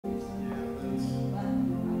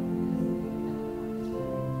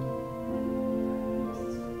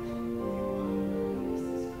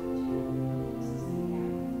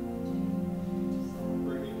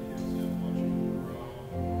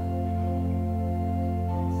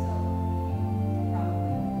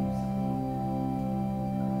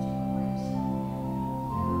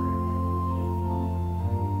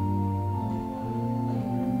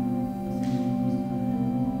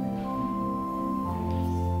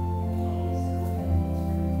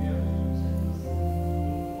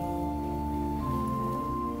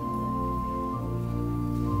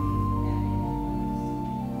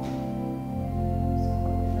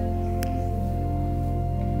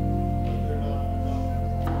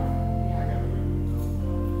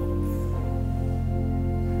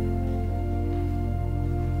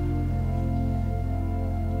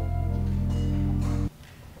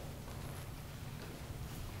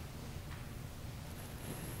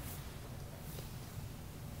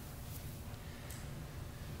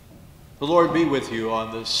The Lord be with you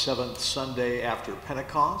on this 7th Sunday after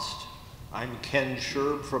Pentecost. I'm Ken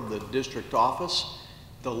Schurb from the district office.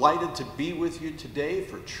 Delighted to be with you today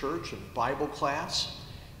for church and Bible class.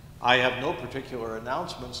 I have no particular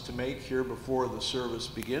announcements to make here before the service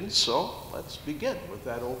begins, so let's begin with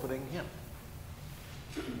that opening hymn.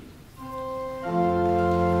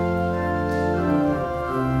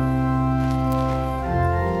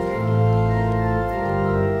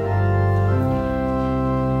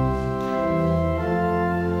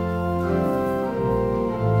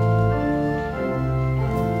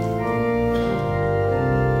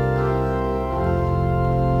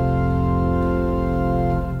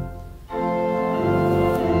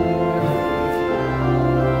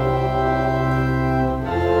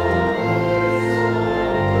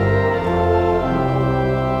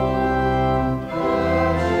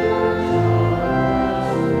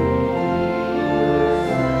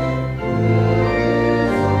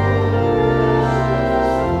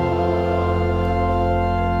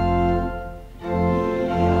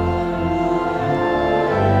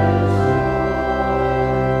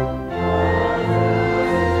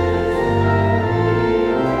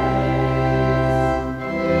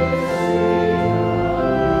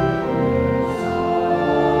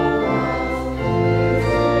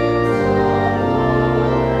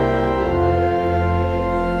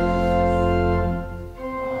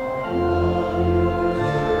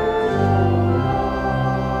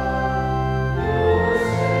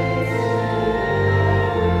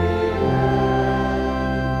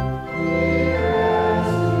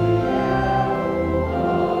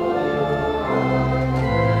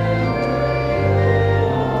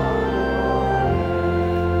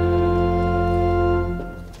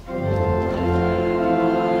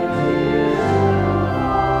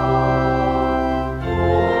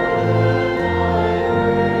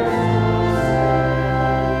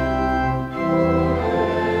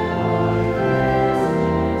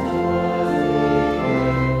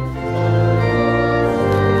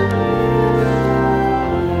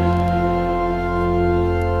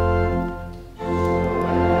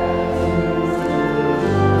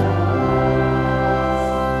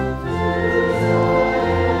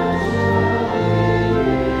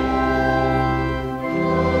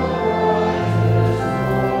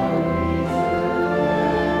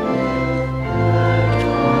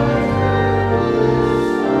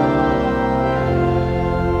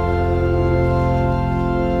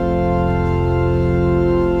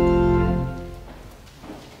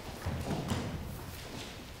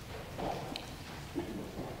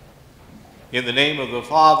 In the name of the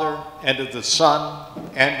Father, and of the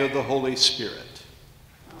Son, and of the Holy Spirit.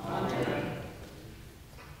 Amen.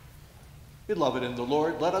 Beloved in the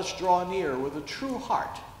Lord, let us draw near with a true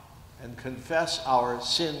heart and confess our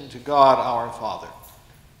sin to God our Father,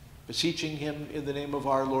 beseeching him in the name of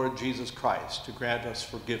our Lord Jesus Christ to grant us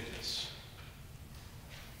forgiveness.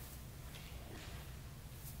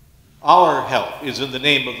 Our help is in the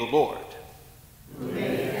name of the Lord.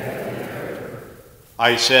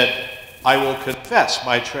 I said, I will confess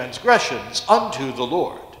my transgressions unto the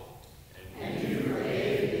Lord. And you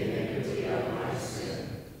forgave the iniquity of my sin.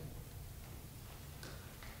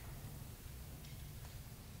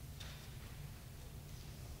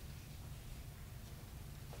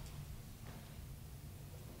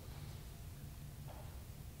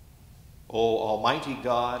 O Almighty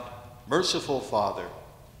God, merciful Father,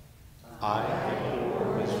 I, a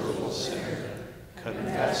poor miserable sinner,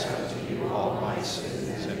 confess unto you all my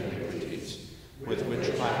sins and iniquities, with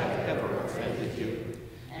which I have ever offended you,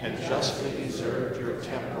 and justly deserved your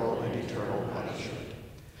temporal and eternal punishment.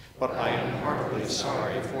 But I am heartily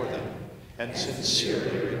sorry for them, and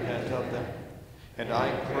sincerely repent of them. And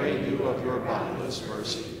I pray you of your boundless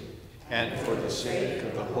mercy, and for the sake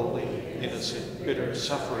of the holy, innocent, bitter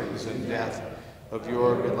sufferings and death of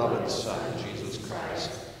your beloved Son, Jesus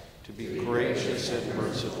Christ, to be gracious and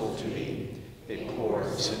merciful to me, a poor,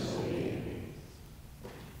 sinful being.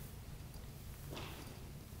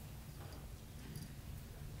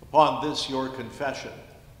 Upon this your confession,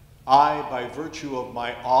 I, by virtue of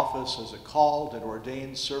my office as a called and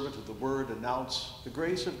ordained servant of the word, announce the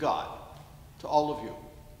grace of God to all of you.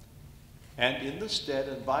 And in the stead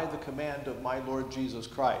and by the command of my Lord Jesus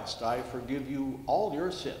Christ, I forgive you all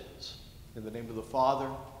your sins in the name of the Father,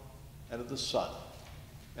 and of the Son,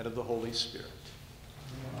 and of the Holy Spirit.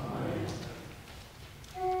 Amen.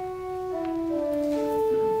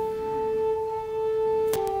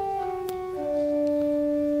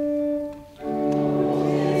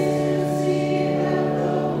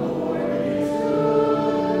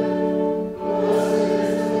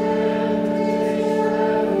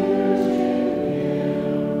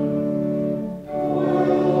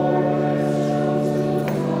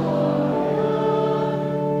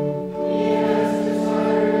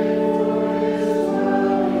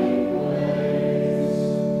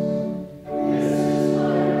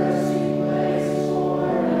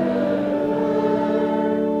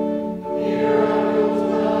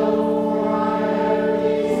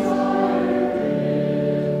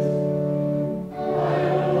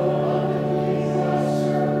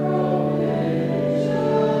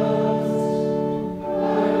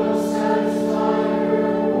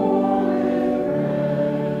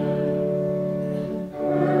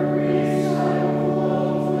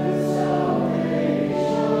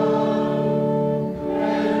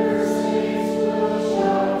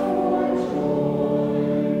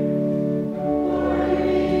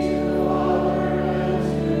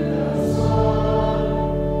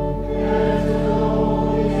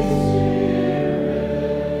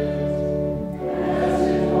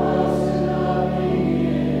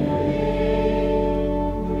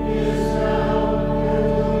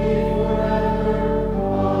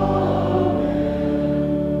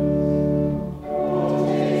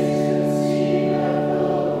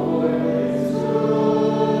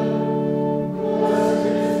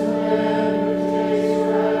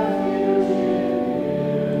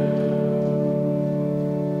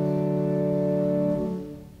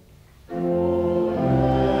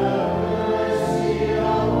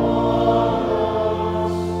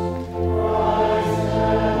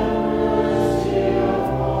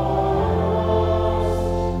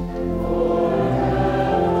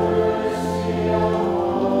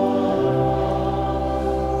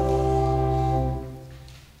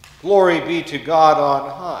 Glory be to God on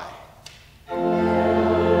high.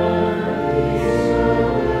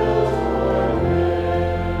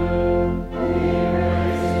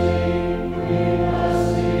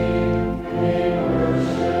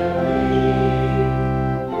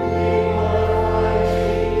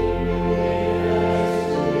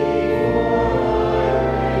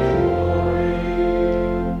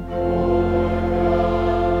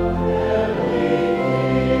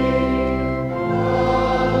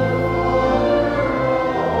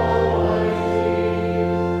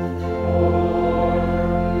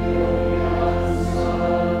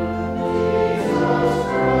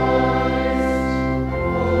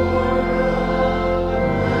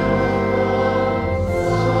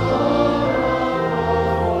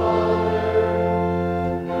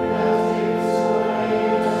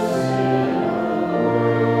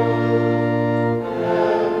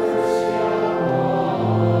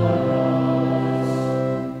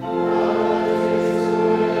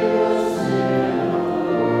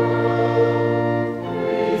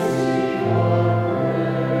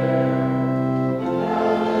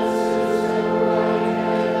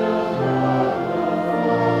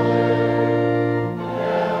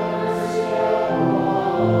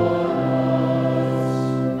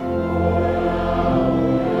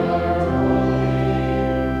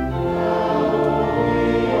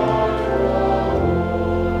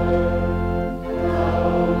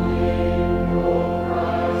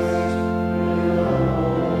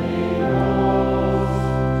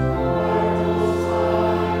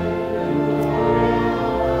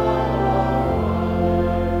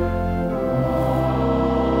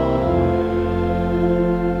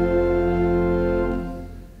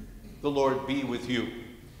 Be with you.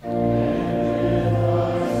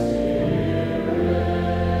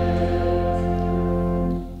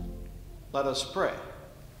 Let us pray.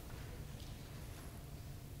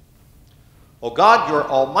 O God, your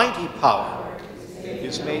almighty power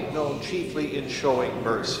is made known chiefly in showing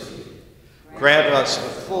mercy. Grant us the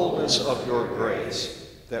fullness of your grace,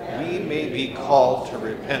 that we may be called to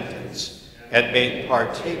repentance and made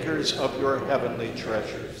partakers of your heavenly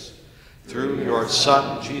treasures. Through your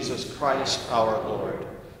Son, Jesus Christ our Lord,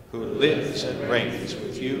 who lives and reigns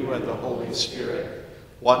with you and the Holy Spirit,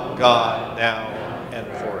 one God, now and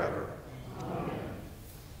forever.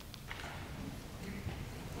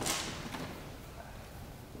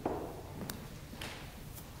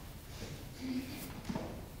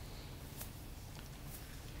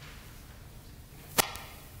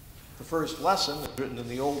 The first lesson is written in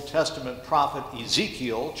the Old Testament prophet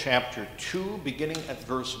Ezekiel, chapter 2, beginning at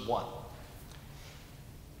verse 1.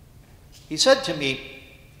 He said to me,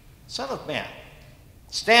 Son of man,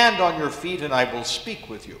 stand on your feet and I will speak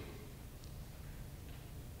with you.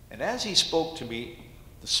 And as he spoke to me,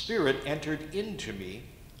 the Spirit entered into me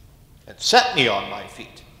and set me on my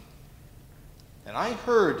feet. And I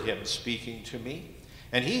heard him speaking to me,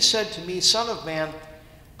 and he said to me, Son of man,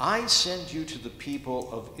 I send you to the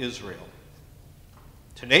people of Israel,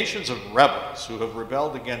 to nations of rebels who have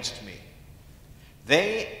rebelled against me.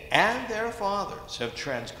 They and their fathers have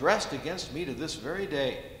transgressed against me to this very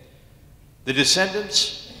day. The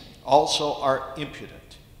descendants also are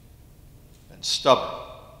impudent and stubborn.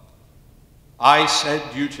 I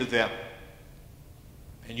send you to them,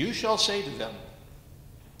 and you shall say to them,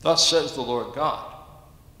 Thus says the Lord God.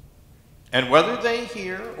 And whether they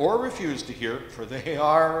hear or refuse to hear, for they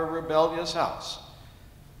are a rebellious house,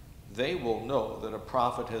 they will know that a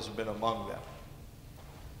prophet has been among them.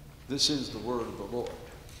 This is the word of the Lord.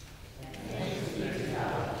 Thanks be to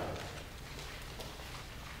God.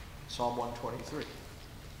 Psalm 123.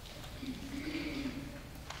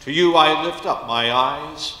 To you I lift up my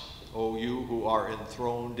eyes, O you who are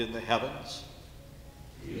enthroned in the heavens.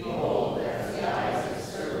 Behold, as the eyes of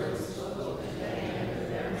servants look into the hand of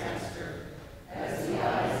their master, as the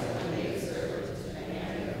eyes of a maidservant into the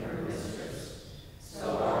hand of her mistress,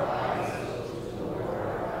 so our eyes look to the Lord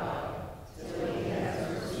our God, till he has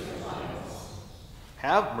mercy upon us.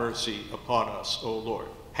 Have mercy upon us, O Lord.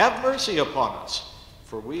 Have mercy upon us,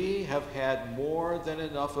 for we have had more than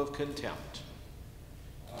enough of contempt.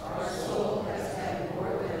 Our soul has had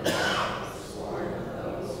more than enough of the scorn of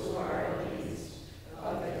those who are at ease,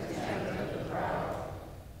 of the contempt of the proud.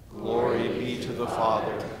 Glory be to the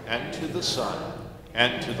Father, and to the Son,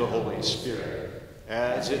 and to the Holy Spirit,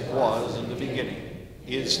 as it was in the beginning,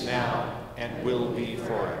 is now, and will be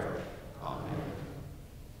forever. Amen.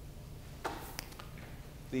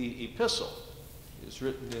 The epistle is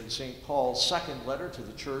written in St. Paul's second letter to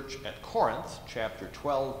the church at Corinth, chapter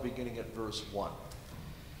 12, beginning at verse 1.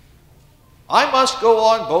 I must go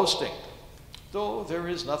on boasting, though there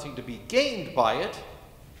is nothing to be gained by it.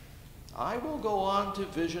 I will go on to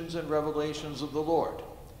visions and revelations of the Lord.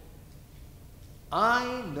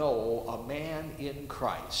 I know a man in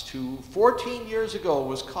Christ who 14 years ago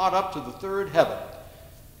was caught up to the third heaven.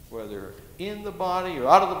 Whether in the body or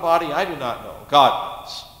out of the body, I do not know. God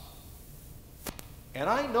knows. And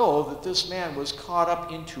I know that this man was caught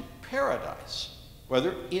up into paradise.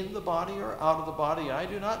 Whether in the body or out of the body, I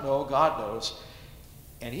do not know. God knows.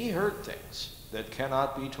 And he heard things that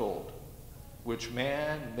cannot be told, which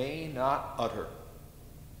man may not utter.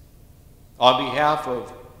 On behalf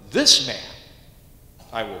of this man,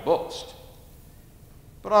 I will boast.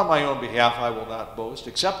 But on my own behalf, I will not boast,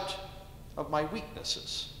 except of my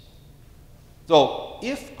weaknesses. Though,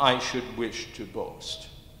 if I should wish to boast,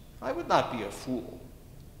 I would not be a fool,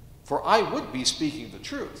 for I would be speaking the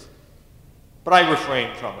truth. But I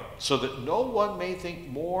refrain from it, so that no one may think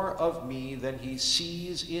more of me than he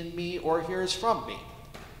sees in me or hears from me.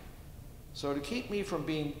 So to keep me from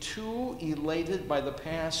being too elated by the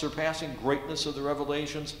past surpassing greatness of the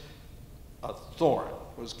revelations, a thorn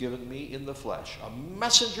was given me in the flesh, a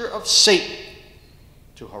messenger of Satan,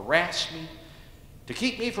 to harass me, to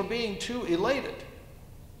keep me from being too elated.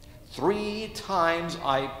 3 times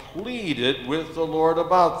I pleaded with the Lord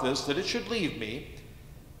about this, that it should leave me.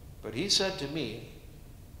 But he said to me,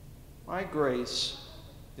 My grace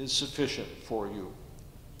is sufficient for you,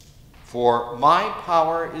 for my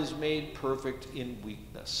power is made perfect in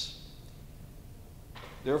weakness.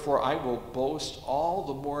 Therefore I will boast all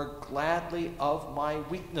the more gladly of my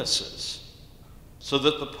weaknesses, so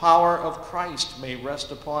that the power of Christ may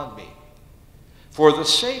rest upon me. For the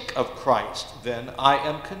sake of Christ, then, I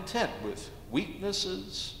am content with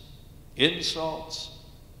weaknesses, insults,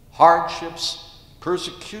 hardships,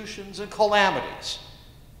 persecutions, and calamities.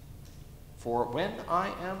 For when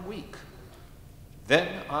I am weak, then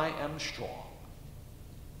I am strong.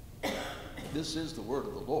 This is the word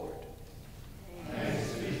of the Lord.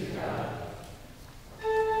 Thanks be to God.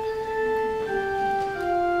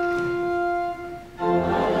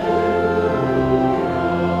 Alleluia.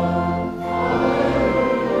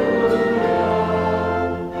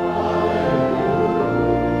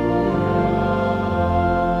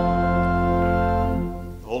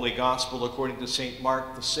 Gospel according to St.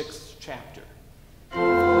 Mark, the 6th chapter.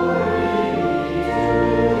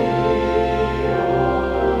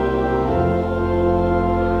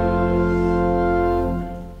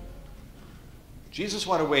 Jesus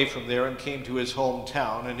went away from there and came to his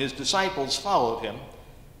hometown, and his disciples followed him.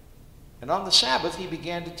 And on the Sabbath he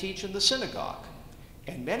began to teach in the synagogue.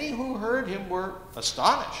 And many who heard him were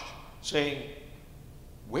astonished, saying,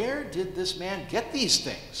 "Where did this man get these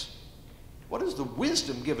things? What is the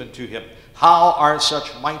wisdom given to him? How are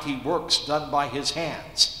such mighty works done by his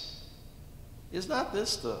hands? Is not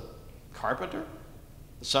this the carpenter,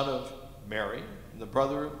 the son of Mary, and the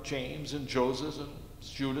brother of James and Joseph and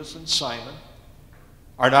Judas and Simon?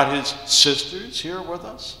 Are not his sisters here with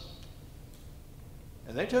us?"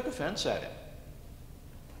 And they took offense at him.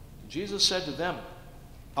 Jesus said to them,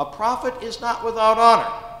 "A prophet is not without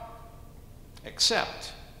honor,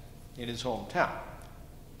 except in his hometown,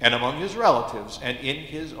 and among his relatives, and in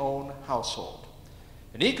his own household."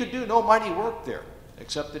 And he could do no mighty work there,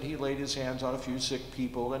 except that he laid his hands on a few sick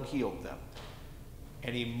people and healed them.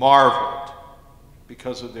 And he marveled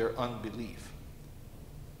because of their unbelief.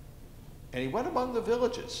 And he went among the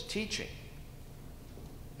villages, teaching.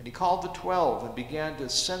 And he called the 12 and began to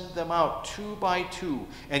send them out 2 by 2,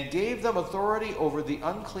 and gave them authority over the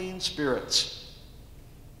unclean spirits.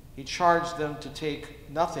 He charged them to take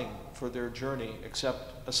nothing for their journey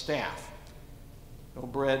except a staff, no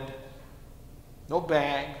bread, no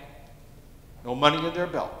bag, no money in their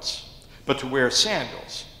belts, but to wear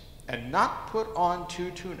sandals, and not put on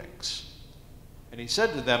 2 tunics. And he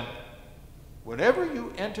said to them, "Whenever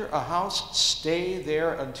you enter a house, stay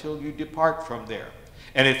there until you depart from there.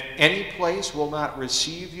 And if any place will not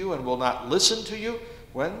receive you and will not listen to you,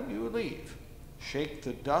 when you leave, shake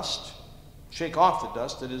off the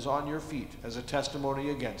dust that is on your feet as a testimony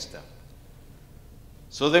against them."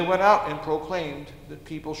 So they went out and proclaimed that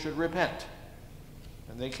people should repent.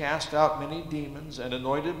 And they cast out many demons and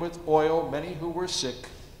anointed with oil many who were sick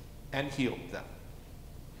and healed them.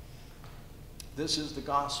 This is the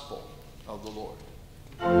gospel of the Lord.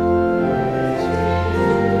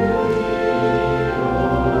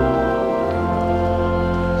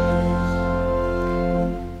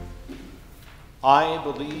 I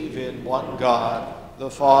believe in one God, the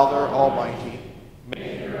Father Almighty,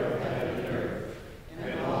 maker of heaven and earth,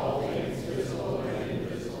 and all things visible and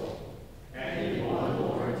invisible, and in one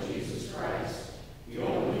Lord Jesus Christ, the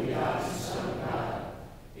only begotten Son of God,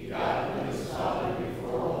 begotten of his Father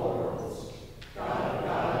before all worlds, God of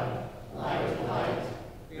God, light of light,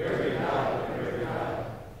 very God of very God,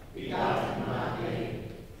 begotten, not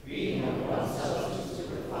made, being of one substance with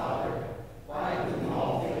the Father, by whom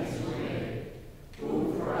all things were made,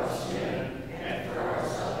 who for us men and for our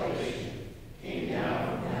salvation came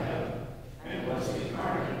down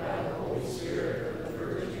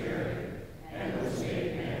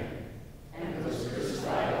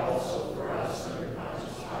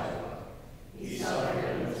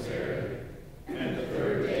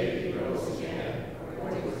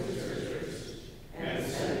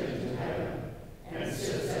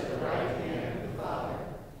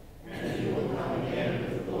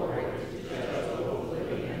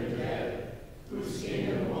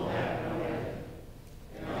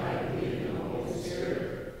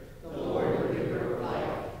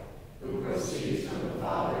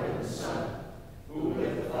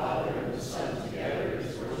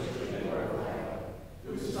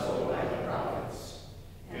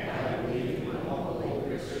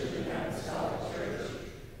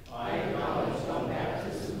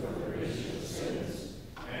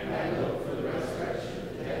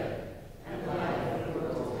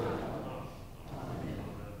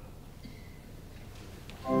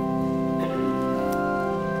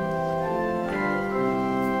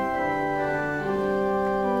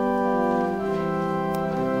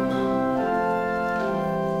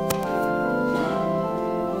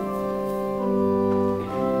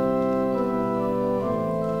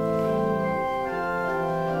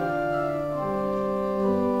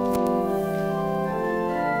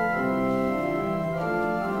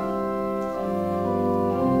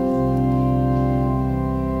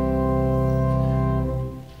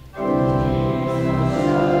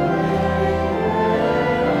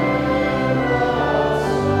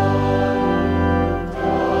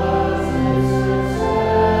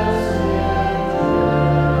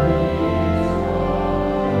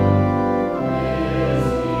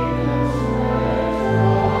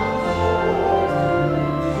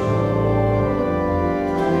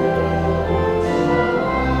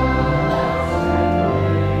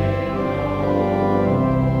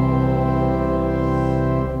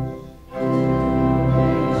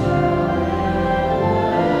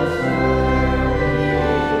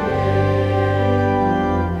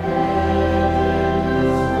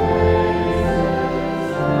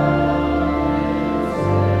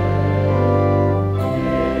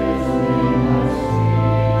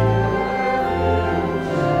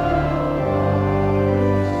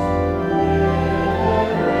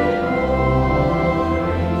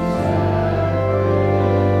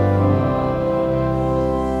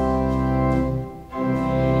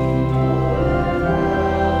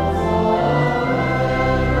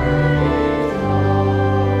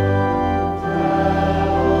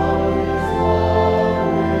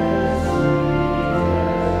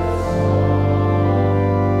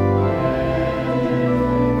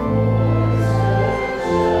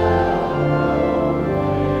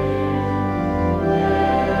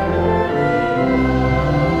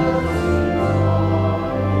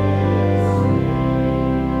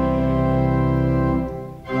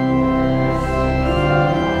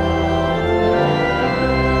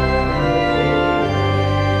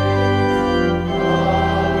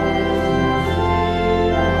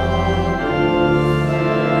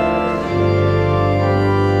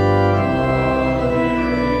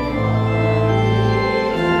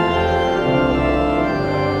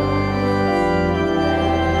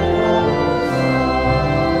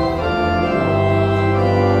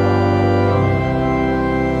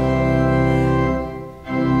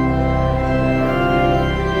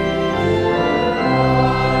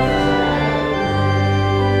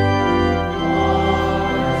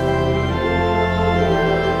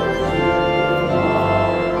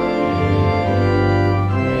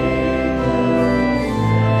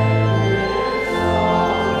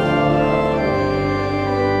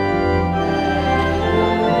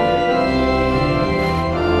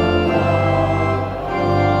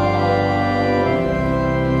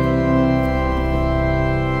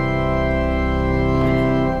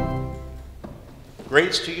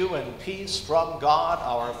peace from God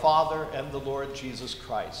our Father and the Lord Jesus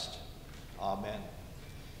Christ. Amen.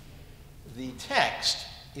 The text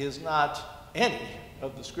is not any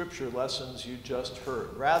of the scripture lessons you just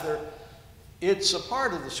heard. Rather, it's a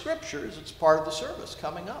part of the scriptures, it's part of the service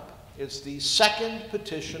coming up. It's the second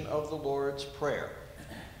petition of the Lord's Prayer.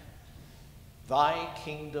 Thy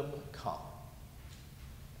kingdom come.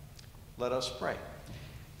 Let us pray.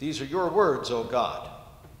 These are your words, O God.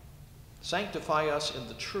 Sanctify us in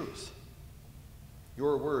the truth.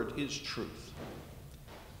 Your word is truth.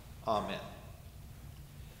 Amen.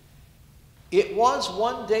 It was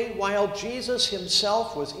one day while Jesus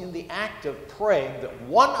himself was in the act of praying that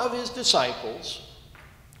one of his disciples,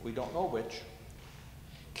 we don't know which,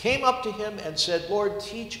 came up to him and said, Lord,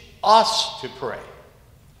 teach us to pray.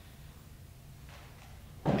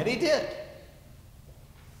 And he did.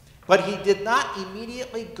 But he did not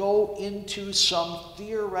immediately go into some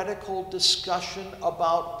theoretical discussion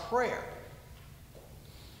about prayer.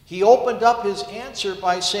 He opened up his answer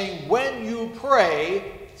by saying, when you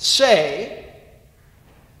pray, say,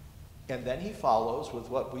 and then he follows with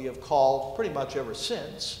what we have called pretty much ever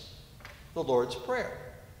since, the Lord's Prayer.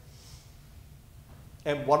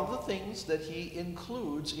 And one of the things that he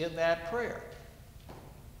includes in that prayer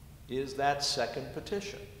is that second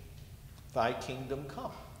petition, thy kingdom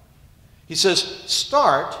come. He says,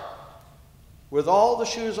 start with all the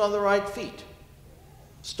shoes on the right feet.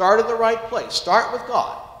 Start in the right place. Start with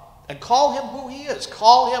God. And call him who he is.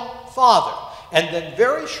 Call him Father. And then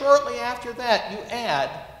very shortly after that, you add,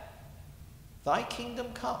 thy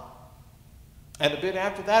kingdom come. And a bit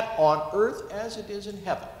after that, on earth as it is in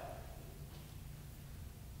heaven.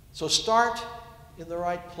 So start in the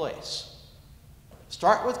right place.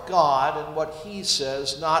 Start with God and what he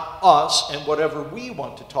says, not us and whatever we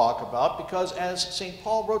want to talk about, because as St.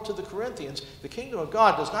 Paul wrote to the Corinthians, the kingdom of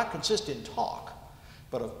God does not consist in talk,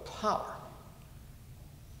 but of power.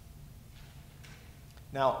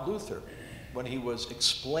 Now, Luther, when he was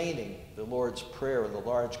explaining the Lord's Prayer in the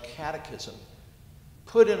large catechism,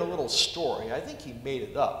 put in a little story. I think he made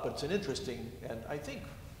it up, but it's an interesting and I think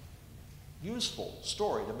useful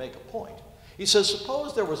story to make a point. He says,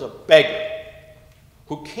 suppose there was a beggar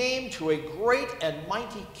who came to a great and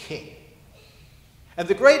mighty king. And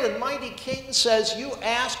the great and mighty king says, you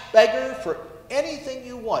ask, beggar, for anything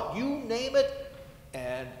you want. You name it,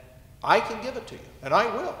 and I can give it to you, and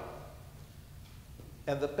I will.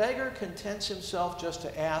 And the beggar contents himself just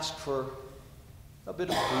to ask for a bit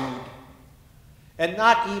of food, and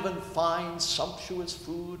not even fine, sumptuous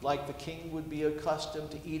food like the king would be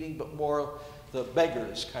accustomed to eating, but more the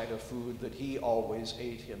beggar's kind of food that he always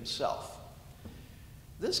ate himself.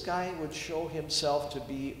 This guy would show himself to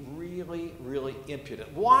be really, really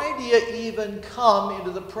impudent. Why do you even come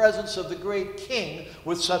into the presence of the great king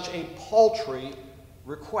with such a paltry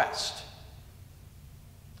request?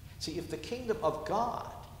 See, if the kingdom of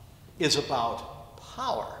God is about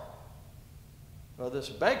power, well, this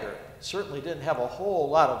beggar certainly didn't have a whole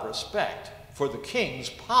lot of respect for the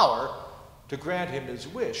king's power to grant him his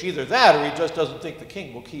wish. Either that or he just doesn't think the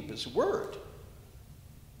king will keep his word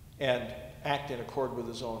and act in accord with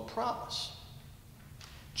his own promise.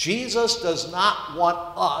 Jesus does not want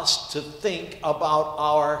us to think about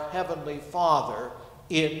our Heavenly Father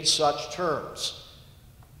in such terms.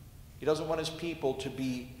 He doesn't want his people to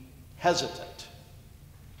be hesitant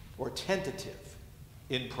or tentative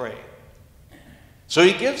in praying. So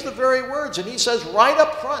he gives the very words, and he says right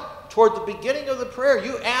up front, toward the beginning of the prayer,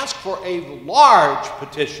 you ask for a large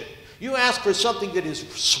petition. You ask for something that is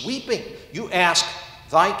sweeping. You ask,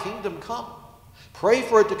 thy kingdom come. Pray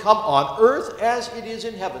for it to come on earth as it is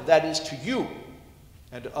in heaven. That is to you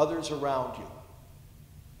and to others around you.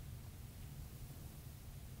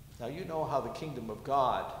 Now you know how the kingdom of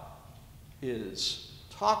God is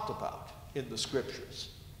talked about in the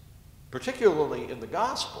scriptures, particularly in the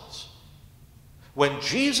Gospels. When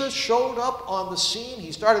Jesus showed up on the scene,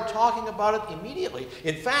 he started talking about it immediately.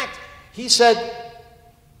 In fact, he said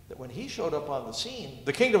that when he showed up on the scene,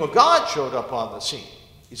 the kingdom of God showed up on the scene.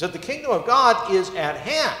 He said the kingdom of God is at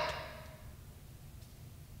hand.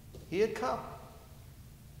 He had come,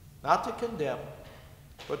 not to condemn,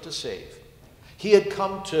 but to save. He had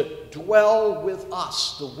come to dwell with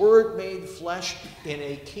us, the Word made flesh, in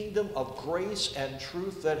a kingdom of grace and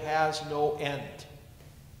truth that has no end.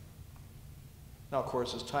 Now, of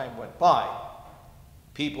course, as time went by,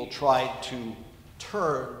 people tried to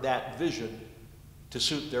turn that vision to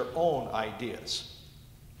suit their own ideas.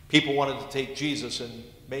 People wanted to take Jesus and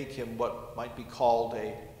make him what might be called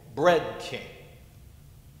a bread king,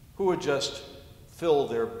 who would just fill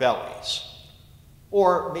their bellies,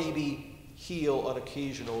 or maybe heal an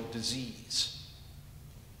occasional disease.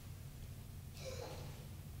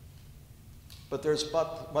 But there's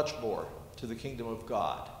much more to the kingdom of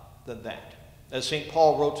God than that. As St.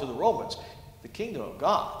 Paul wrote to the Romans, the kingdom of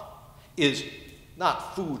God is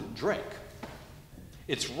not food and drink.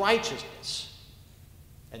 It's righteousness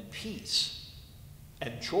and peace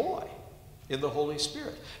and joy in the Holy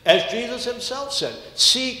Spirit. As Jesus himself said,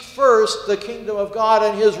 seek first the kingdom of God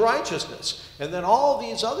and his righteousness, and then all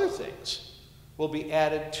these other things will be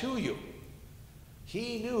added to you.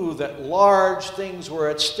 He knew that large things were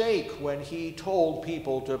at stake when he told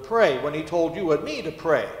people to pray, when he told you and me to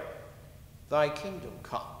pray, thy kingdom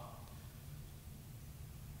come.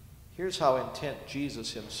 Here's how intent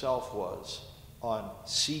Jesus himself was on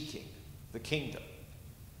seeking the kingdom.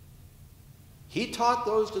 He taught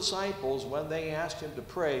those disciples when they asked him to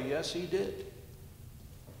pray, yes, he did.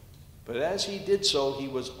 But as he did so, he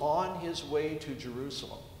was on his way to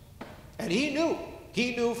Jerusalem. And he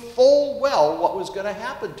knew full well what was going to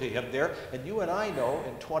happen to him there. And you and I know,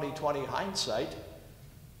 in 2020 hindsight,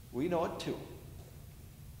 we know it too.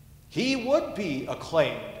 He would be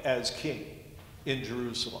acclaimed as king in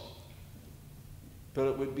Jerusalem. But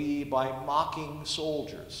it would be by mocking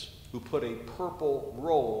soldiers who put a purple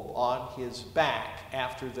robe on his back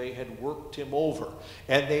after they had worked him over.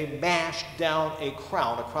 And they mashed down a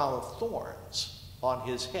crown of thorns, on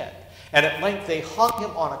his head. And at length they hung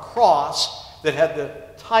him on a cross that had the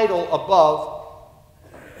title above,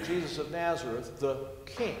 Jesus of Nazareth, the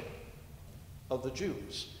King of the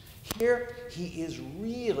Jews. Here he is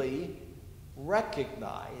really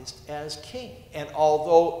recognized as king. And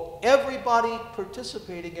although everybody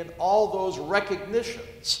participating in all those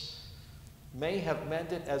recognitions may have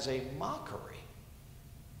meant it as a mockery,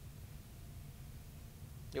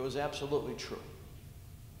 it was absolutely true.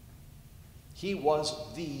 He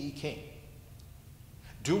was the king,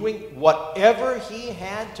 doing whatever he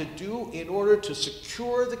had to do in order to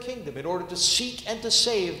secure the kingdom, in order to seek and to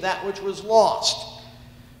save that which was lost.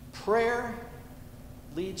 Prayer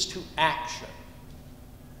leads to action,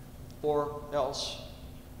 or else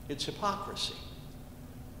it's hypocrisy.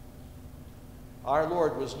 Our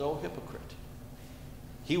Lord was no hypocrite.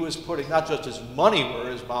 He was putting not just his money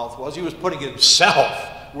where his mouth was, he was putting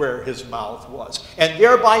himself where his mouth was, and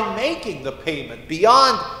thereby making the payment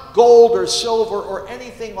beyond gold or silver or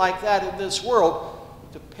anything like that in this world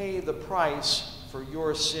to pay the price for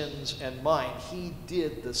your sins and mine. He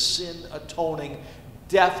did the sin-atoning,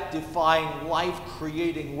 death-defying,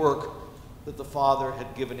 life-creating work that the Father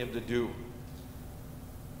had given him to do.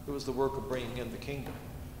 It was the work of bringing in the kingdom.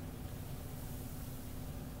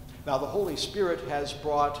 Now, the Holy Spirit has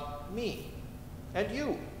brought me and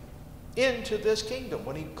you into this kingdom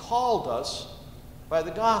when he called us by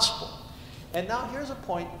the gospel. And now here's a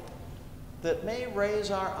point that may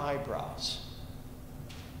raise our eyebrows.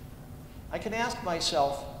 I can ask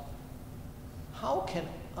myself, how can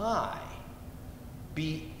I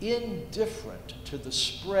be indifferent to the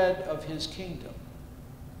spread of his kingdom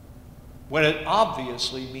when it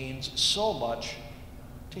obviously means so much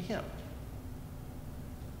to him?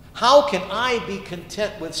 How can I be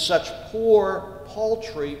content with such poor,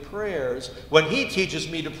 paltry prayers when he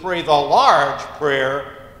teaches me to pray the large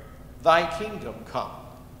prayer, thy kingdom come?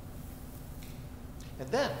 And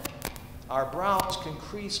then our brows can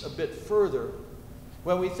crease a bit further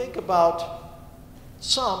when we think about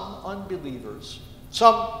some unbelievers,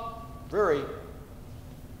 some very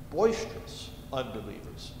boisterous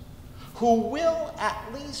unbelievers, who will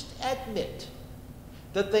at least admit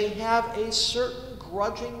that they have a certain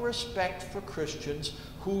grudging respect for Christians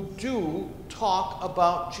who do talk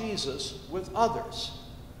about Jesus with others.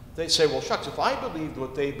 They say, well, shucks, if I believed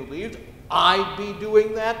what they believed, I'd be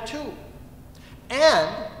doing that too. And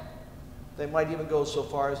they might even go so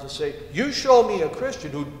far as to say, you show me a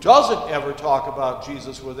Christian who doesn't ever talk about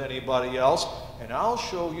Jesus with anybody else, and I'll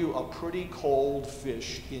show you a pretty cold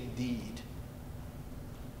fish indeed.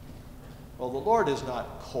 Well, the Lord is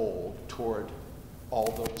not cold toward all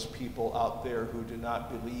those people out there who do not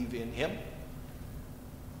believe in him.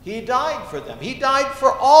 He died for them. He died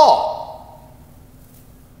for all.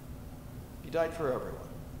 He died for everyone.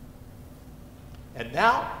 And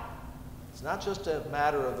now, it's not just a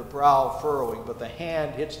matter of the brow furrowing, but the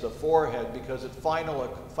hand hits the forehead, because it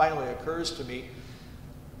finally occurs to me,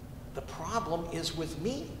 the problem is with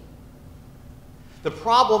me. The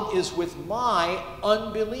problem is with my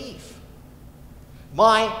unbelief.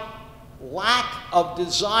 My lack of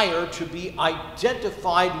desire to be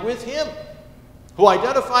identified with him, who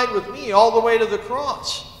identified with me all the way to the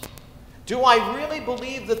cross. Do I really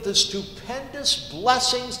believe that the stupendous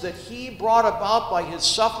blessings that he brought about by his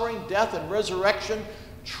suffering, death, and resurrection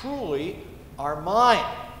truly are mine?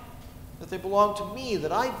 That they belong to me,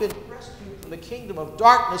 that I've been rescued from the kingdom of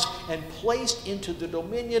darkness and placed into the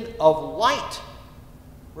dominion of light,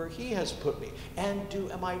 where he has put me. And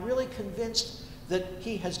am I really convinced that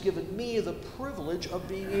he has given me the privilege of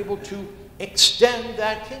being able to extend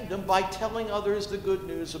that kingdom by telling others the good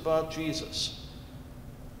news about Jesus?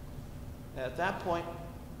 And at that point,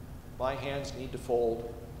 my hands need to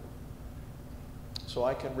fold so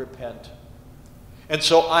I can repent, and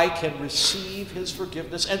so I can receive his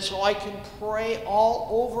forgiveness, and so I can pray all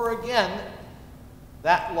over again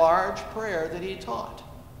that large prayer that he taught.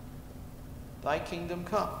 Thy kingdom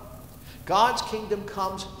come. God's kingdom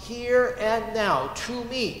comes here and now to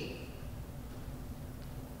me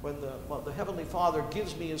when the Heavenly Father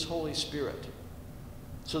gives me his Holy Spirit,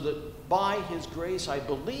 so that by his grace I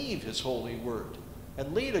believe his holy word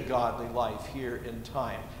and lead a godly life here in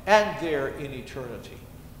time and there in eternity.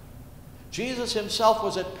 Jesus himself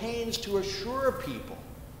was at pains to assure people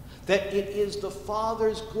that it is the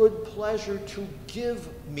Father's good pleasure to give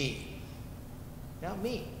me, now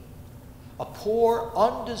me, a poor,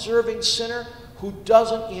 undeserving sinner who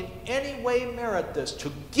doesn't in any way merit this,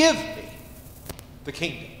 to give me the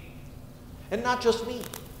kingdom. And not just me.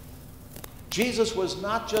 Jesus was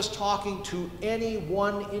not just talking to any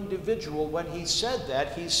one individual when he said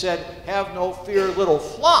that. He said, have no fear, little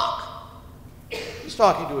flock. He's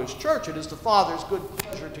talking to his church. It is the Father's good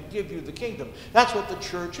pleasure to give you the kingdom. That's what the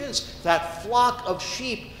church is, that flock of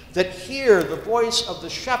sheep that hear the voice of the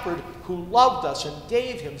shepherd who loved us and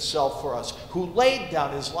gave himself for us, who laid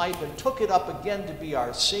down his life and took it up again to be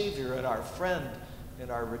our Savior and our friend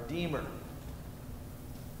and our Redeemer.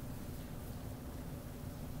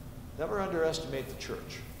 Never underestimate the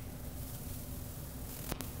church.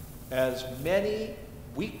 As many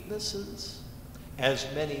weaknesses, as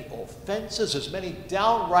many offenses, as many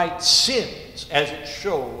downright sins as it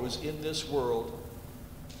shows in this world,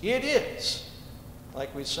 it is,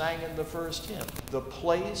 like we sang in the first hymn, the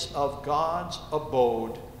place of God's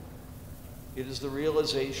abode. It is the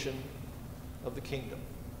realization of the kingdom.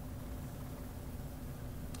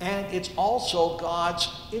 And it's also God's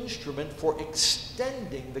instrument for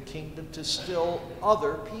extending the kingdom to still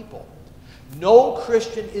other people. No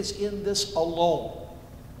Christian is in this alone.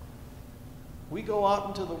 We go out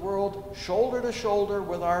into the world shoulder to shoulder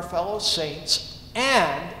with our fellow saints,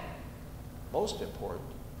 and, most important,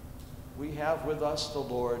 we have with us the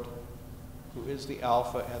Lord, who is the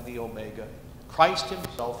Alpha and the Omega, Christ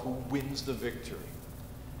himself, who wins the victory.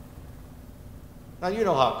 Now, you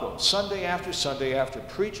know how it goes. Sunday, after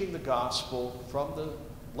preaching the gospel from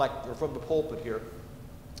the pulpit here,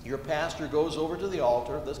 your pastor goes over to the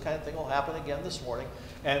altar. This kind of thing will happen again this morning,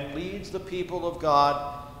 and leads the people of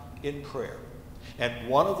God in prayer. And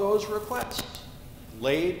one of those requests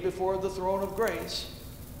laid before the throne of grace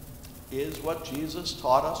is what Jesus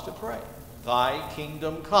taught us to pray. Thy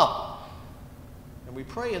kingdom come. And we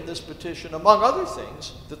pray in this petition, among other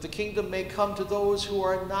things, that the kingdom may come to those who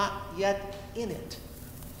are not yet in it.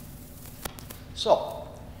 So,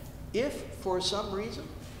 if for some reason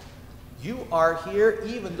you are here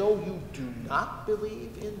even though you do not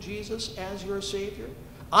believe in Jesus as your Savior,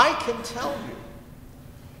 I can tell you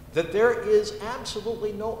that there is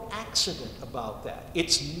absolutely no accident about that.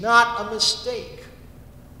 It's not a mistake.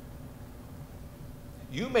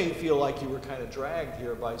 You may feel like you were kind of dragged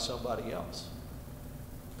here by somebody else.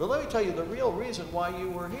 But let me tell you the real reason why you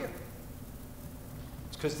were here.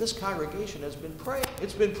 It's because this congregation has been praying.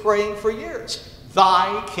 It's been praying for years.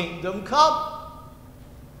 Thy kingdom come.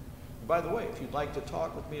 And by the way, if you'd like to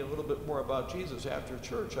talk with me a little bit more about Jesus after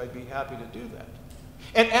church, I'd be happy to do that.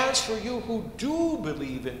 And as for you who do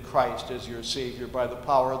believe in Christ as your Savior by the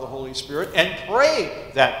power of the Holy Spirit and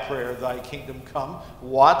pray that prayer, thy kingdom come,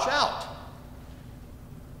 watch out.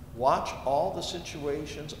 Watch all the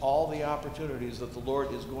situations, all the opportunities that the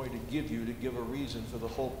Lord is going to give you to give a reason for the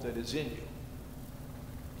hope that is in you.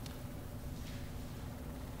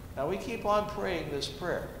 Now we keep on praying this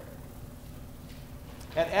prayer.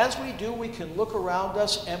 And as we do, we can look around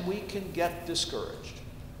us and we can get discouraged.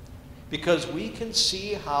 Because we can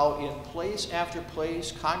see how in place after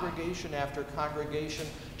place, congregation after congregation,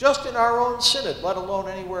 just in our own synod, let alone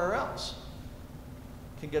anywhere else,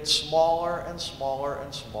 can get smaller and smaller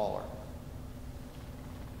and smaller.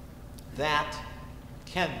 That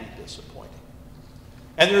can be disappointing.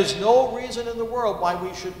 And there's no reason in the world why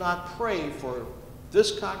we should not pray for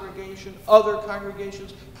this congregation, other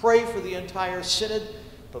congregations, pray for the entire synod.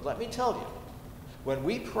 But let me tell you, when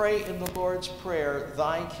we pray in the Lord's Prayer,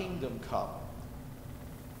 thy kingdom come,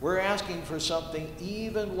 we're asking for something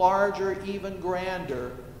even larger, even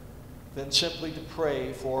grander than simply to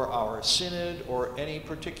pray for our synod or any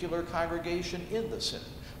particular congregation in the synod.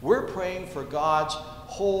 We're praying for God's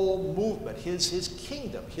whole movement, his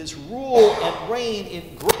kingdom, his rule and reign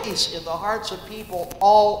in grace in the hearts of people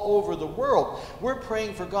all over the world. We're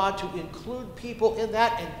praying for God to include people in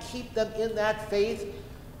that and keep them in that faith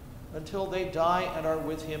until they die and are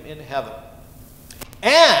with him in heaven.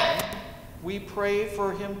 And we pray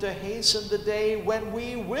for him to hasten the day when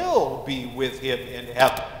we will be with him in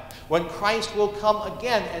heaven, when Christ will come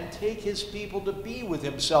again and take his people to be with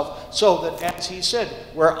himself, so that, as he said,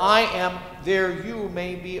 where I am, there you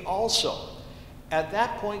may be also. At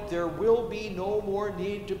that point, there will be no more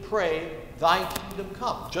need to pray, thy kingdom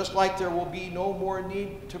come, just like there will be no more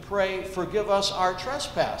need to pray, forgive us our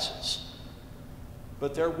trespasses.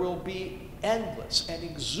 But there will be endless and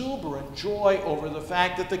exuberant joy over the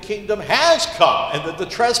fact that the kingdom has come and that the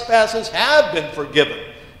trespasses have been forgiven,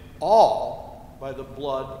 all by the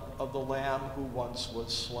blood of the Lamb who once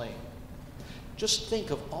was slain. Just think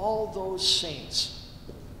of all those saints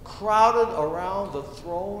crowded around the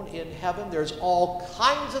throne in heaven. There's all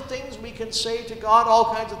kinds of things we can say to God,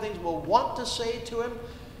 all kinds of things we'll want to say to him.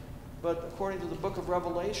 But according to the book of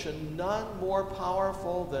Revelation, none more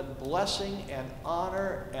powerful than blessing and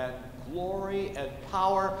honor and glory and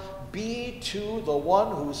power be to the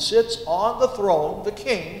one who sits on the throne, the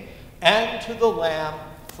King, and to the Lamb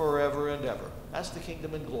forever and ever. That's the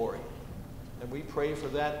kingdom and glory. And we pray for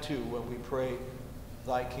that too when we pray,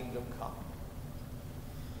 thy kingdom come.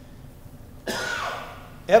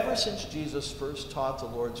 Ever since Jesus first taught the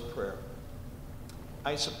Lord's Prayer,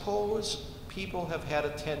 I suppose people have had a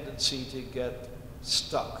tendency to get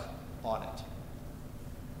stuck on it.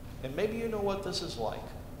 And maybe you know what this is like.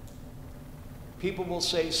 People will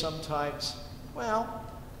say sometimes, well,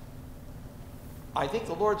 I think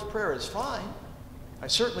the Lord's Prayer is fine. I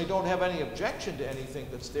certainly don't have any objection to anything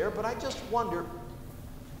that's there, but I just wonder,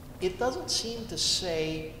 it doesn't seem to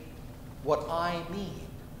say what I mean.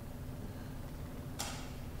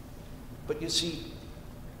 But you see,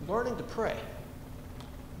 learning to pray,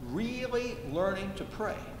 really learning to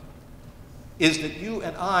pray, is that you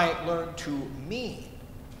and I learn to mean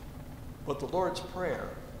what the Lord's Prayer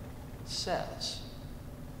says.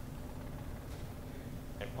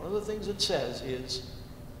 And one of the things it says is,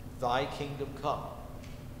 thy kingdom come.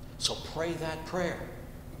 So pray that prayer.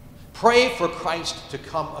 Pray for Christ to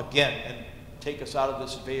come again and take us out of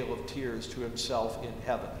this vale of tears to himself in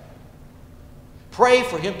heaven. Pray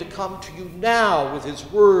for him to come to you now with his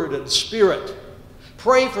word and spirit.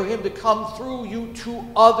 Pray for him to come through you to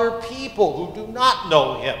other people who do not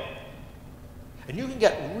know him. And you can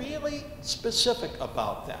get really specific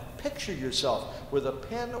about that. Picture yourself with a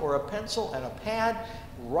pen or a pencil and a pad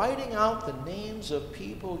writing out the names of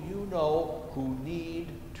people you know who need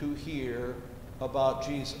to hear about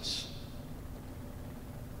Jesus.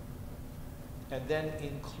 And then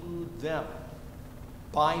include them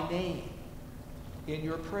by name in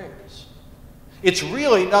your prayers. It's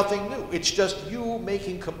really nothing new. It's just you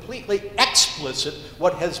making completely explicit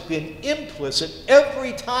what has been implicit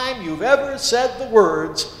every time you've ever said the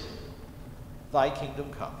words, thy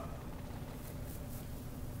kingdom come.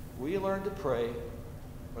 We learn to pray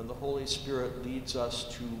when the Holy Spirit leads us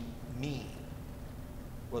to mean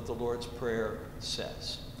what the Lord's Prayer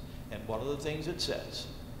says. And one of the things it says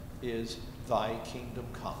is, thy kingdom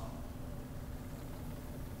come.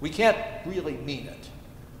 We can't really mean it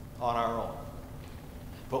on our own.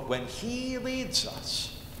 But when he leads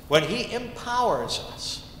us, when he empowers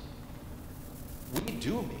us, we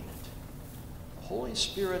do mean it. The Holy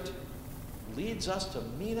Spirit leads us to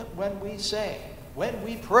mean it when we say, when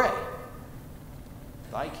we pray,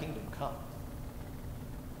 thy kingdom come.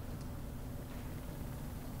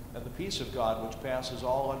 And the peace of God, which passes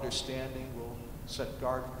all understanding, will set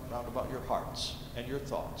guard round about your hearts and your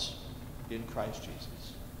thoughts in Christ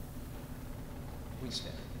Jesus. We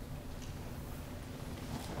stand.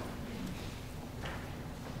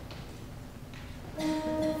 Thy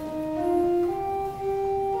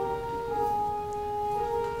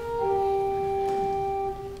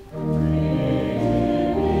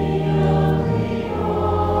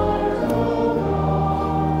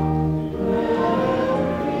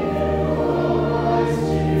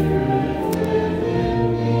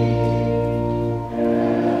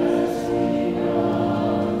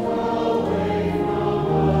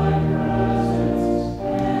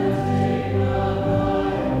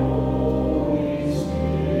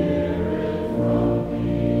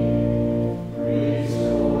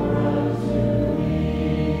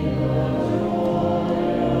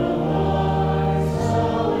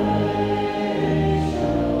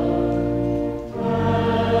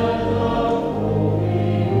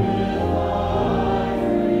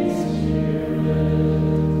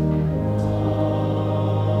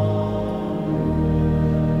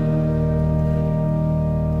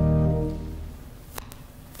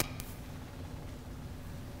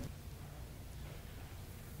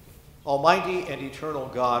Almighty and eternal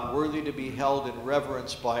God, worthy to be held in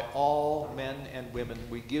reverence by all men and women,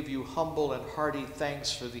 we give you humble and hearty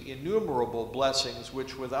thanks for the innumerable blessings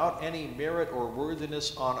which, without any merit or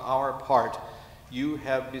worthiness on our part, you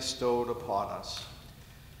have bestowed upon us.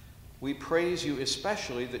 We praise you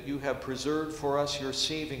especially that you have preserved for us your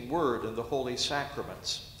saving word and the holy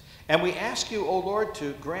sacraments. And we ask you, O Lord,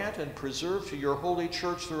 to grant and preserve to your holy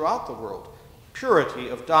church throughout the world purity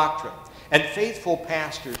of doctrine and faithful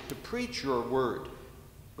pastors to preach your word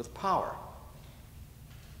with power.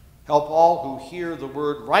 Help all who hear the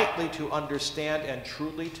word rightly to understand and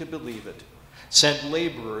truly to believe it. Send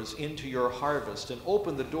laborers into your harvest and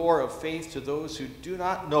open the door of faith to those who do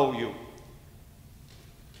not know you.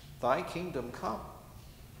 Thy kingdom come.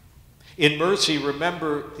 In mercy,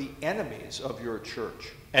 remember the enemies of your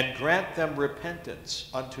church and grant them repentance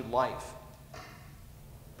unto life.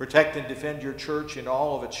 Protect and defend your church in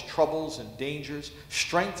all of its troubles and dangers.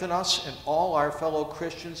 Strengthen us and all our fellow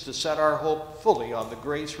Christians to set our hope fully on the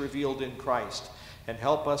grace revealed in Christ, and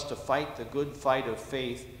help us to fight the good fight of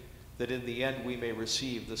faith, that in the end we may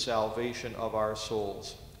receive the salvation of our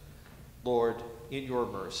souls. Lord, in your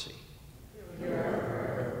mercy,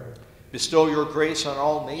 bestow your grace on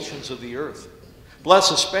all nations of the earth. Bless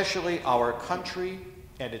especially our country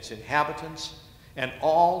and its inhabitants and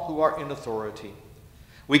all who are in authority.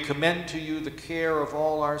 We commend to you the care of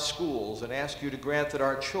all our schools and ask you to grant that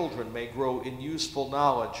our children may grow in useful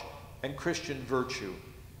knowledge and Christian virtue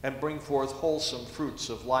and bring forth wholesome fruits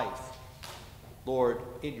of life. Lord,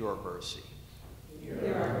 in your mercy,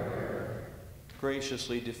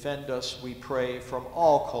 graciously defend us, we pray, from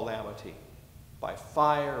all calamity, by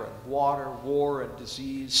fire and water, war and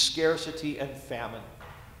disease, scarcity and famine.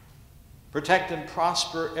 Protect and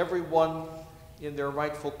prosper everyone in their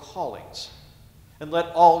rightful callings, and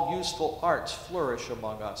let all useful arts flourish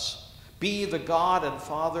among us. Be the God and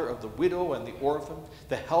Father of the widow and the orphan,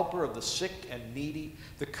 the helper of the sick and needy,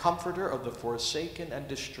 the comforter of the forsaken and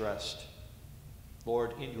distressed.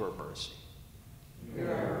 Lord, in your mercy.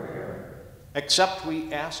 Accept,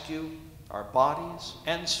 we ask you, our bodies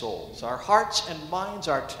and souls, our hearts and minds,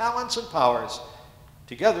 our talents and powers,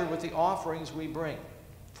 together with the offerings we bring,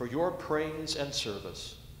 for your praise and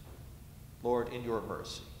service. Lord, in your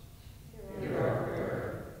mercy.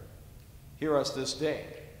 Hear us this day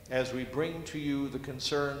as we bring to you the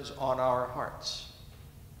concerns on our hearts.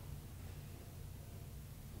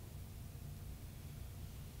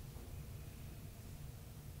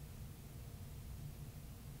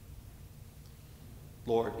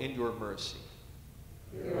 Lord, in your mercy.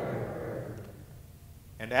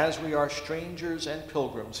 And as we are strangers and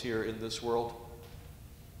pilgrims here in this world,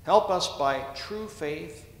 help us by true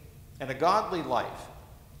faith and a godly life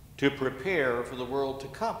to prepare for the world to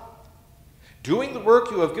come, doing the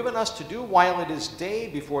work you have given us to do while it is day,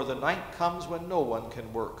 before the night comes when no one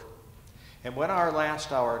can work. And when our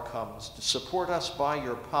last hour comes, to support us by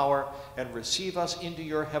your power and receive us into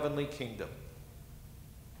your heavenly kingdom.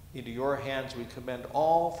 Into your hands we commend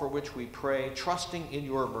all for which we pray, trusting in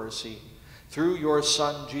your mercy, through your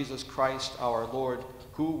Son, Jesus Christ, our Lord,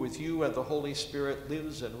 who with you and the Holy Spirit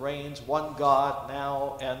lives and reigns, one God,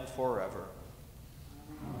 now and forever.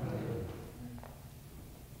 Amen.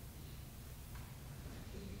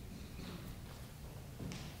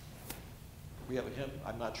 We have a hymn.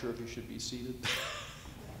 I'm not sure if you should be seated.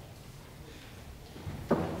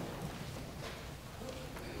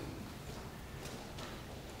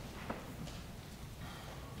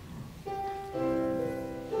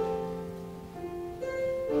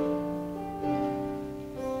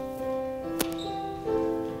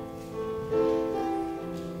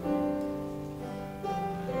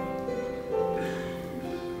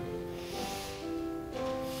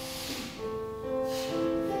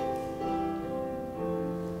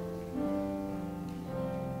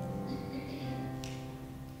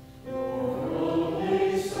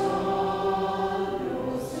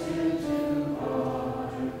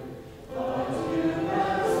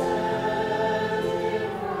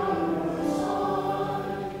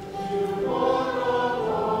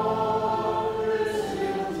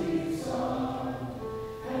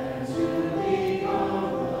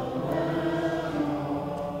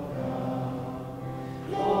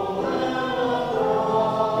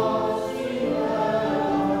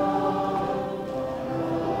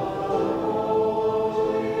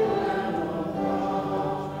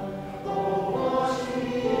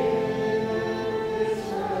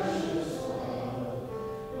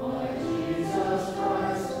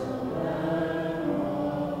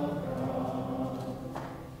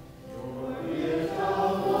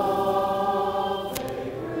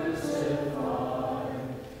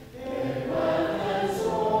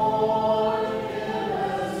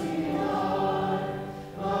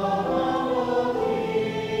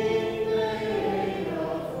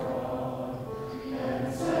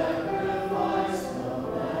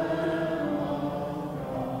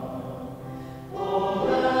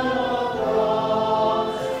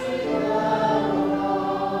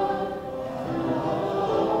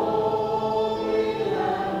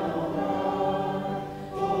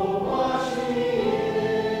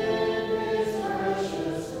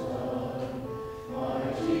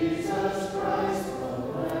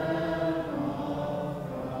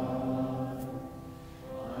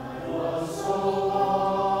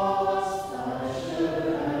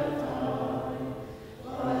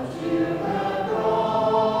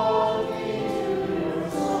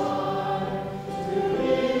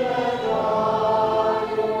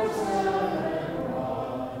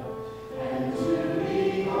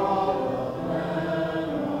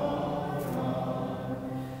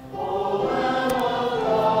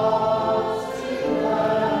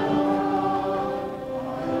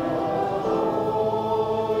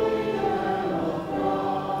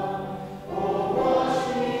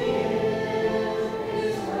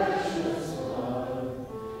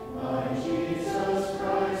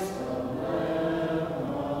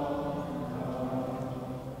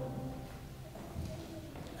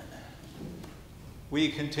 We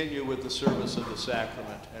continue with the service of the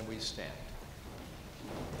sacrament, and we stand.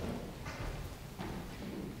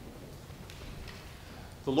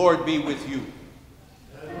 The Lord be with you.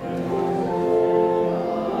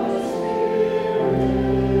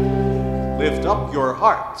 Lift up your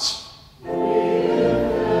hearts.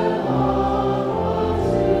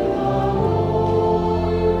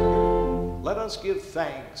 Let us give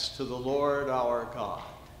thanks to the Lord our God.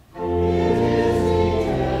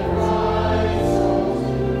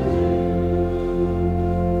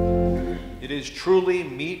 It is truly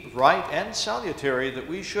meet, right, and salutary that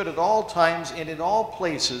we should at all times and in all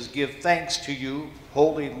places give thanks to you,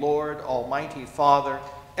 Holy Lord, Almighty Father,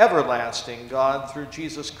 everlasting God, through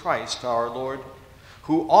Jesus Christ our Lord,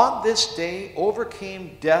 who on this day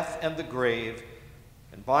overcame death and the grave,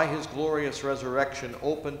 and by his glorious resurrection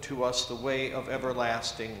opened to us the way of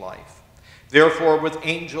everlasting life. Therefore, with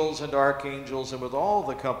angels and archangels and with all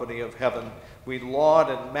the company of heaven, we laud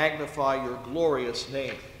and magnify your glorious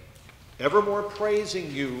name, evermore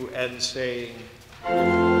praising you and saying,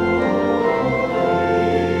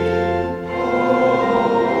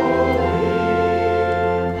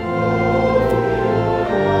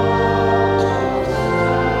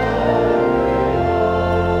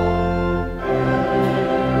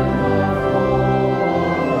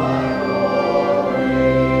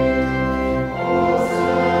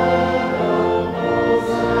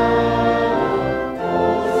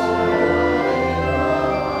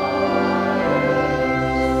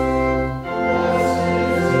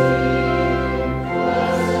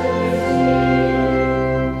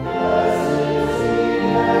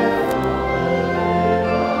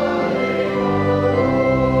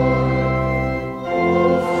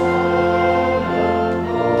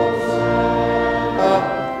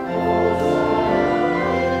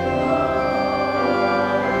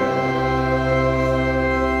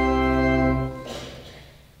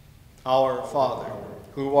 Our Father,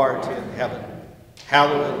 who art in heaven,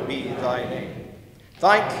 hallowed be thy name.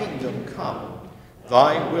 Thy kingdom come,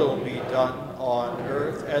 thy will be done on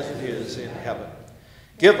earth as it is in heaven.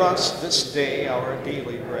 Give us this day our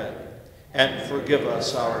daily bread, and forgive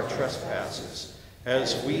us our trespasses,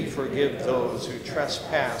 as we forgive those who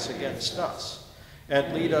trespass against us.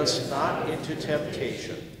 And lead us not into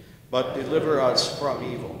temptation, but deliver us from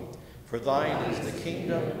evil. For thine is the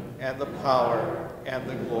kingdom, and the power, and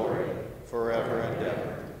the glory, forever and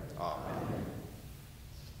ever. Amen.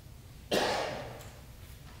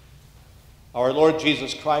 Our Lord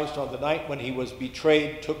Jesus Christ, on the night when he was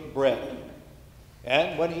betrayed, took bread.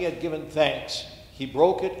 And when he had given thanks, he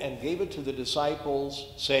broke it and gave it to the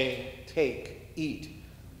disciples, saying, "Take, eat.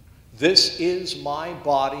 This is my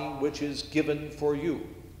body, which is given for you.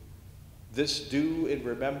 This do in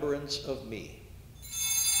remembrance of me."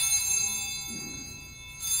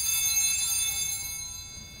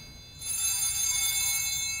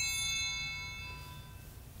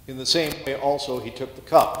 In the same way also he took the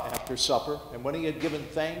cup after supper, and when he had given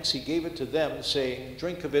thanks, he gave it to them, saying,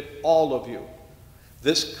 "Drink of it, all of you.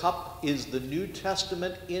 This cup is the New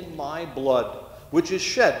Testament in my blood, which is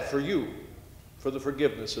shed for you for the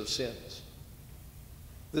forgiveness of sins.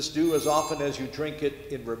 This do as often as you drink it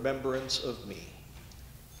in remembrance of me."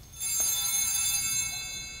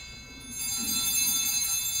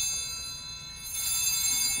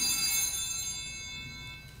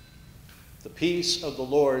 The peace of the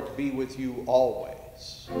Lord be with you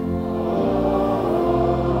always.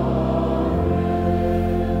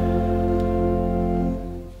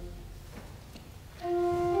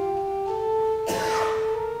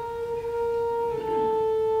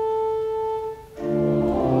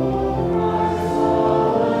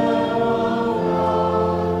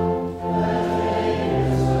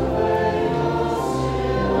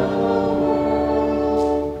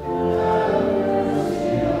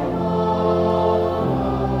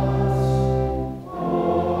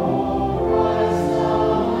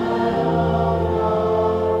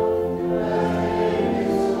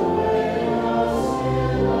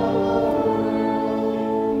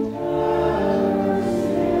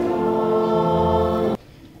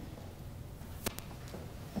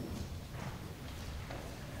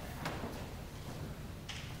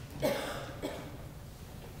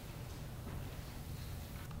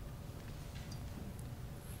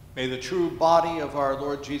 May the true body of our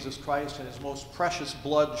Lord Jesus Christ and his most precious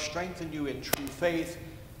blood strengthen you in true faith,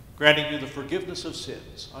 granting you the forgiveness of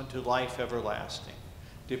sins unto life everlasting.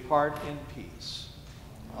 Depart in peace.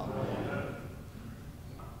 Amen.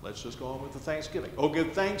 Let's just go on with the thanksgiving. Oh,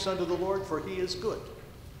 give thanks unto the Lord, for he is good.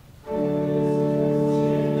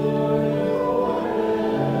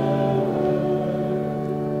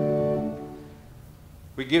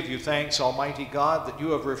 We give you thanks, Almighty God, that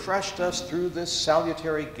you have refreshed us through this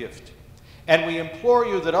salutary gift. And we implore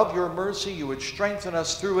you that of your mercy you would strengthen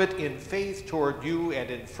us through it in faith toward you and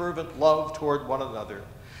in fervent love toward one another.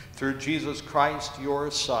 Through Jesus Christ, your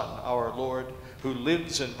Son, our Lord, who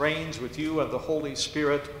lives and reigns with you and the Holy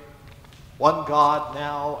Spirit, one God,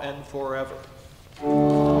 now and forever.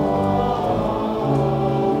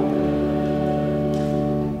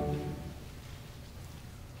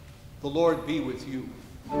 The Lord be with you.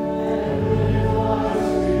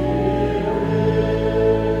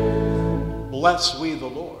 Bless we the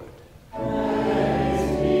Lord.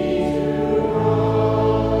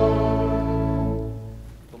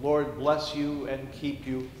 The Lord bless you and keep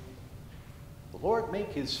you. The Lord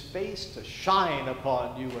make his face to shine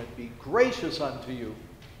upon you and be gracious unto you.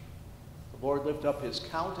 The Lord lift up his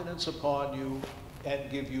countenance upon you and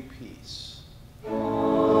give you peace.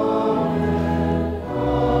 Amen.